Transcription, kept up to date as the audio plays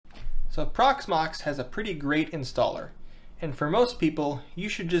So Proxmox has a pretty great installer, and for most people, you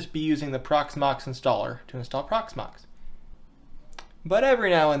should just be using the Proxmox installer to install Proxmox. But every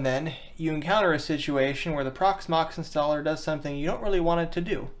now and then, you encounter a situation where the Proxmox installer does something you don't really want it to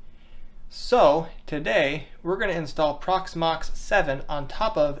do. So today, we're going to install Proxmox 7 on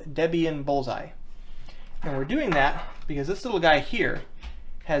top of Debian Bullseye. And we're doing that because this little guy here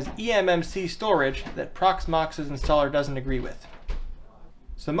has eMMC storage that Proxmox's installer doesn't agree with.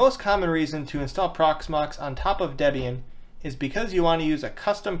 So the most common reason to install Proxmox on top of Debian is because you want to use a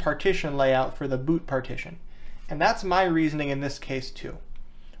custom partition layout for the boot partition. And that's my reasoning in this case too.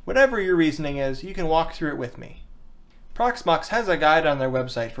 Whatever your reasoning is, you can walk through it with me. Proxmox has a guide on their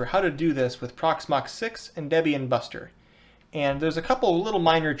website for how to do this with Proxmox 6 and Debian Buster. And there's a couple little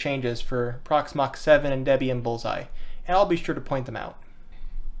minor changes for Proxmox 7 and Debian Bullseye, and I'll be sure to point them out.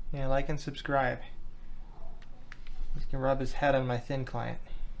 Yeah, like and subscribe. He can rub his head on my thin client.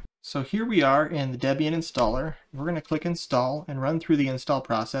 So here we are in the Debian installer. We're going to click install and run through the install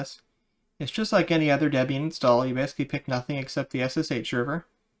process. It's just like any other Debian install. You basically pick nothing except the SSH server.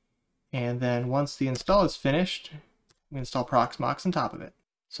 And then once the install is finished, we install Proxmox on top of it.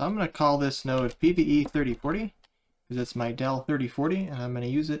 So I'm going to call this node PVE 3040 because it's my Dell 3040 and I'm going to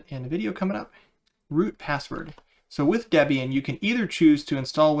use it in a video coming up. Root password. So with Debian, you can either choose to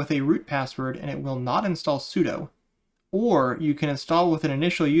install with a root password and it will not install sudo, or you can install with an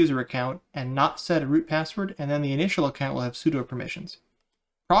initial user account and not set a root password, and then the initial account will have sudo permissions.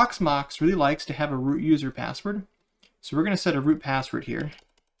 Proxmox really likes to have a root user password, so we're going to set a root password here.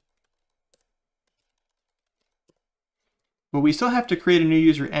 But we still have to create a new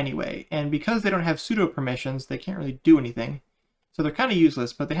user anyway, and because they don't have sudo permissions, they can't really do anything. So they're kind of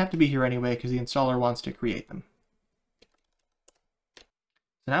useless, but they have to be here anyway because the installer wants to create them.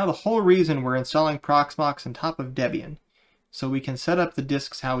 So now the whole reason we're installing Proxmox on top of Debian, so we can set up the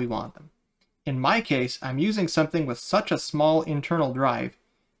disks how we want them. In my case, I'm using something with such a small internal drive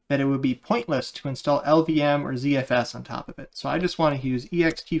that it would be pointless to install LVM or ZFS on top of it. So I just want to use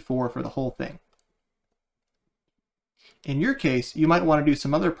ext4 for the whole thing. In your case, you might want to do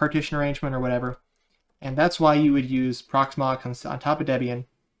some other partition arrangement or whatever, and that's why you would use Proxmox on top of Debian.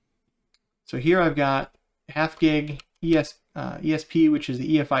 So here I've got half gig ESP, which is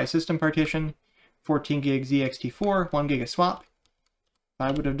the EFI system partition, 14 gigs ext4, 1 gig of swap. If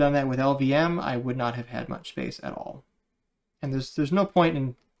I would have done that with LVM, I would not have had much space at all. And there's no point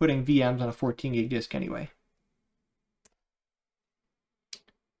in putting VMs on a 14 gig disk anyway.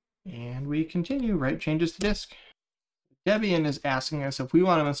 And we continue, write changes to disk. Debian is asking us if we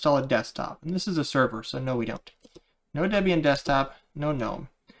want to install a desktop, and this is a server, so no we don't. No Debian desktop, no GNOME.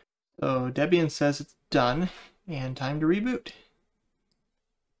 So Debian says it's done, and time to reboot.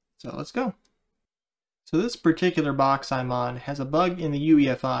 So let's go. So this particular box I'm on has a bug in the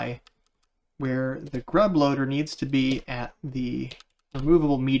UEFI where the grub loader needs to be at the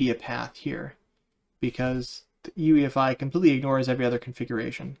removable media path here because the UEFI completely ignores every other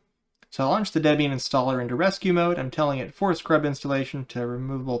configuration. So I launch the Debian installer into rescue mode. I'm telling it force grub installation to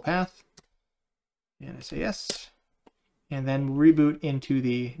removable path. And I say yes. And then reboot into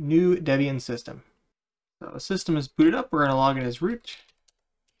the new Debian system. So the system is booted up. We're going to log in as root.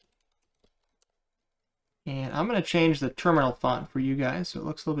 And I'm going to change the terminal font for you guys so it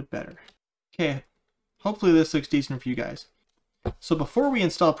looks a little bit better. Okay, hopefully this looks decent for you guys. So before we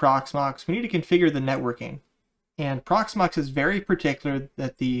install Proxmox, we need to configure the networking. And Proxmox is very particular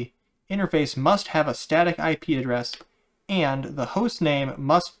that the interface must have a static IP address and the host name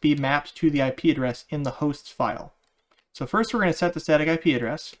must be mapped to the IP address in the hosts file. So first we're going to set the static IP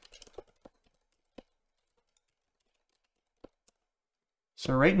address.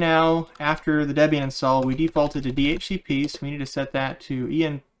 So right now, after the Debian install, we defaulted to DHCP, so we need to set that to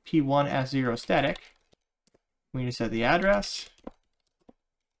ENP1S0 static. We need to set the address.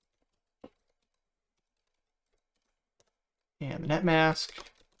 And the net mask.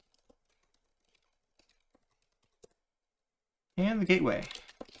 And the gateway.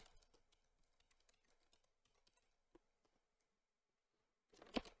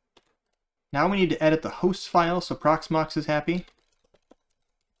 Now we need to edit the hosts file so Proxmox is happy.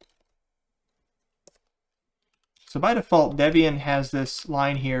 So by default, Debian has this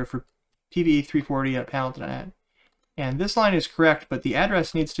line here for PVE340.panel.net. And this line is correct, but the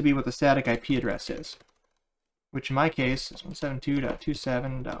address needs to be what the static IP address is, which in my case is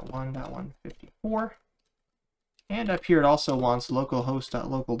 172.27.1.154. And up here it also wants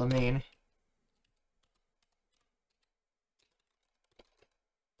localhost.local domain.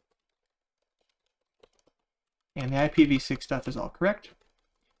 And the IPv6 stuff is all correct.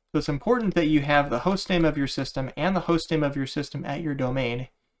 So it's important that you have the host name of your system and the host name of your system at your domain,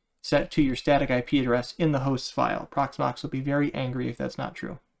 set to your static IP address in the host's file. Proxmox will be very angry if that's not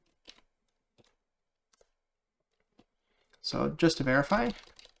true. So just to verify,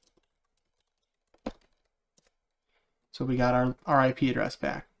 so we got our IP address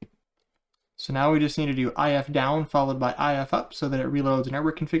back. So now we just need to do if down followed by if up so that it reloads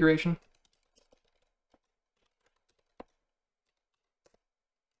network configuration.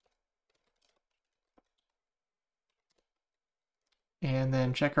 And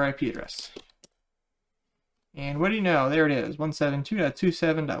then check our IP address. And what do you know? There it is,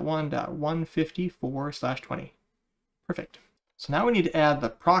 172.27.1.154/20. Perfect. So now we need to add the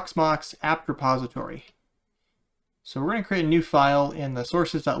Proxmox APT Repository. So we're going to create a new file in the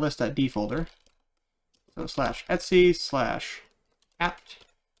sources.list.d folder. So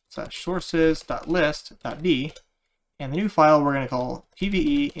 /etc/apt/sources.list.d. And the new file we're going to call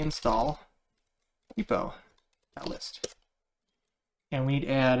VE Install repo.list. And we need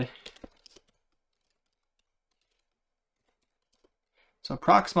to add, so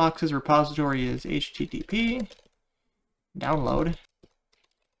Proxmox's repository is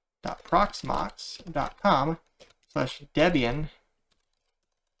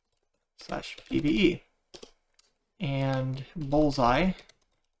and Bullseye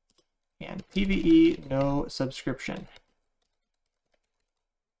and PVE no subscription.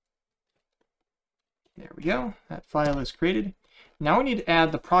 There we go. That file is created. Now we need to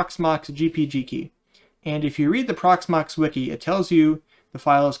add the Proxmox GPG key. And if you read the Proxmox wiki, it tells you the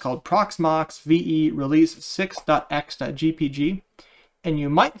file is called Proxmox VE release 6.x.gpg. And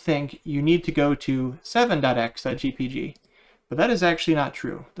you might think you need to go to 7.x.gpg, but that is actually not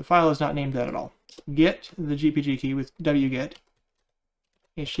true. The file is not named that at all. Get the GPG key with wget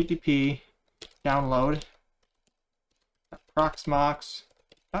http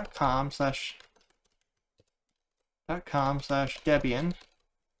download.proxmox.com/debian,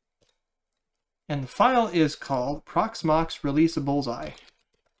 and the file is called Proxmox release Bullseye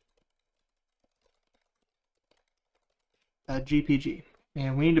 .gpg,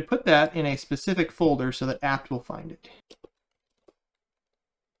 and we need to put that in a specific folder so that apt will find it.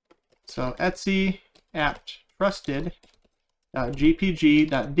 So etc apt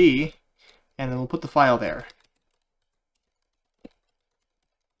trusted.gpg.d, and then we'll put the file there.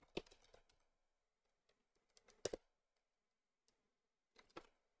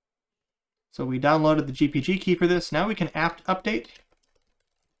 So we downloaded the GPG key for this. Now we can apt update,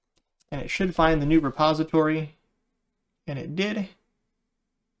 and it should find the new repository, and it did.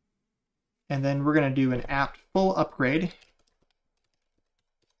 And then we're going to do an apt full upgrade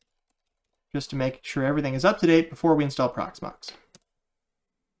just to make sure everything is up to date before we install Proxmox.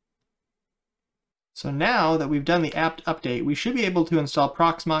 So now that we've done the apt update, we should be able to install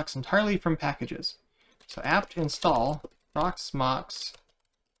Proxmox entirely from packages. So apt install Proxmox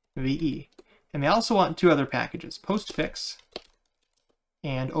VE. And they also want two other packages, postfix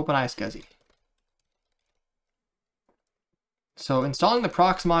and OpenISCSI. So installing the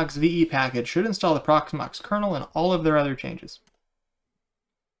Proxmox VE package should install the Proxmox kernel and all of their other changes.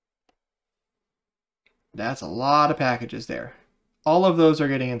 That's a lot of packages there. All of those are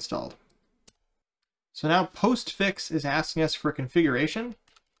getting installed. So now postfix is asking us for configuration,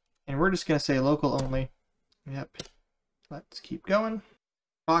 and we're just going to say local only. Yep. Let's keep going.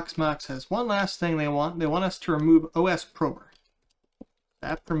 Proxmox has one last thing they want. They want us to remove OS prober.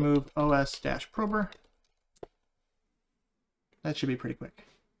 Apt remove OS-prober. That should be pretty quick.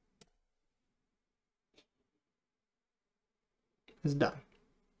 It's done.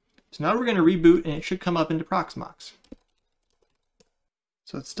 So now we're going to reboot, and it should come up into Proxmox.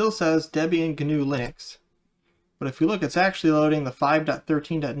 So it still says Debian GNU Linux, but if you look, it's actually loading the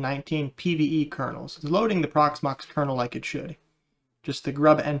 5.13.19 PVE kernel. So it's loading the Proxmox kernel like it should. Just the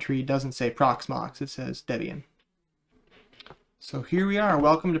grub entry doesn't say Proxmox, it says Debian. So here we are.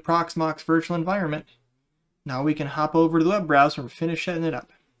 Welcome to Proxmox virtual environment. Now we can hop over to the web browser and finish setting it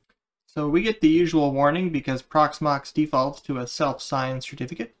up. So we get the usual warning because Proxmox defaults to a self-signed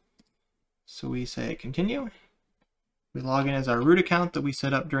certificate. So we say continue. We log in as our root account that we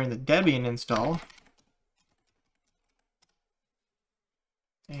set up during the Debian install.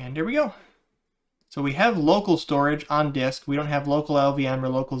 And there we go. So we have local storage on disk. We don't have local LVM or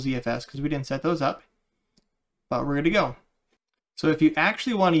local ZFS because we didn't set those up, but we're good to go. So if you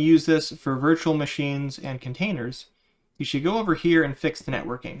actually want to use this for virtual machines and containers, you should go over here and fix the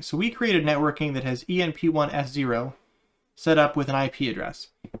networking. So we created networking that has ENP1S0 set up with an IP address.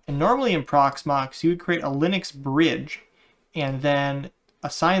 And normally in Proxmox, you would create a Linux bridge and then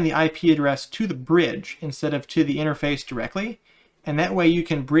assign the IP address to the bridge instead of to the interface directly. And that way you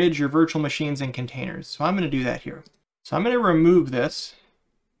can bridge your virtual machines and containers. So I'm going to do that here. So I'm going to remove this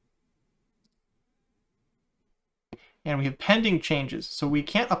and we have pending changes, so we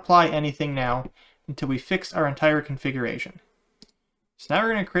can't apply anything now until we fix our entire configuration. So now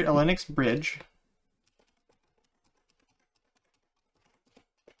we're going to create a Linux bridge.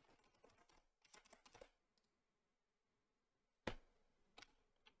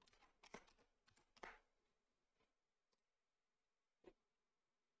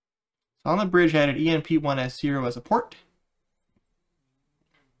 So on the bridge, I added ENP1S0 as a port.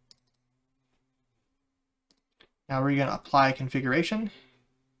 Now we're going to apply configuration.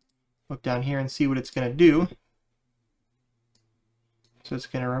 Look down here and see what it's going to do. So it's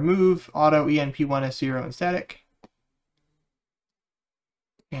going to remove auto ENP1S0 and static.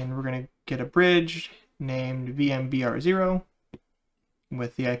 And we're going to get a bridge named VMBR0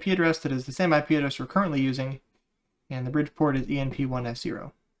 with the IP address that is the same IP address we're currently using. And the bridge port is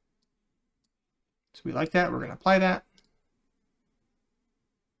ENP1S0. So we like that. We're going to apply that.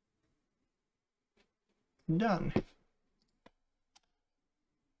 Done.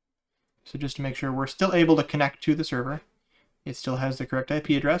 So just to make sure we're still able to connect to the server, it still has the correct IP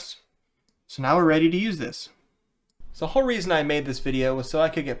address. So now we're ready to use this. So the whole reason I made this video was so I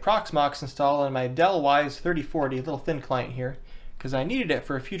could get Proxmox installed on my Dell Wyse 3040, little thin client here, because I needed it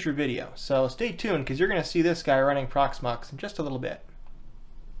for a future video. So stay tuned, because you're going to see this guy running Proxmox in just a little bit.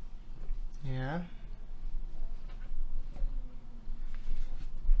 Yeah.